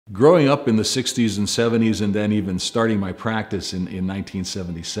Growing up in the 60s and 70s and then even starting my practice in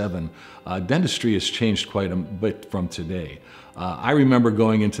 1977, dentistry has changed quite a bit from today. I remember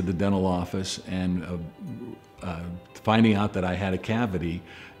going into the dental office and finding out that I had a cavity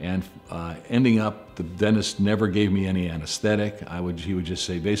and ending up, the dentist never gave me any anesthetic. He would just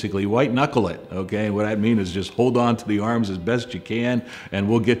say, basically, white knuckle it, okay? What I mean is just hold on to the arms as best you can and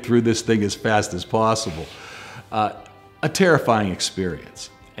we'll get through this thing as fast as possible. A terrifying experience.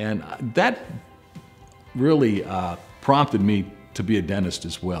 And that really prompted me to be a dentist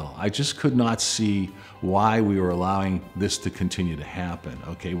as well. I just could not see why we were allowing this to continue to happen,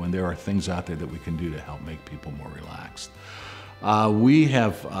 okay, when there are things out there that we can do to help make people more relaxed. We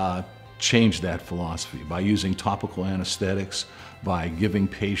have changed that philosophy by using topical anesthetics, by giving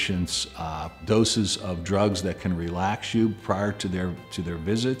patients doses of drugs that can relax you prior to their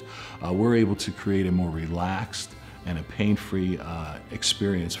visit. We're able to create a more relaxed and a pain-free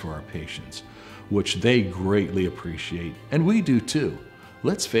experience for our patients, which they greatly appreciate, and we do too.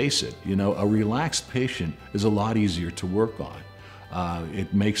 Let's face it, you know, a relaxed patient is a lot easier to work on.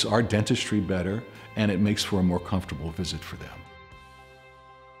 It makes our dentistry better, and it makes for a more comfortable visit for them.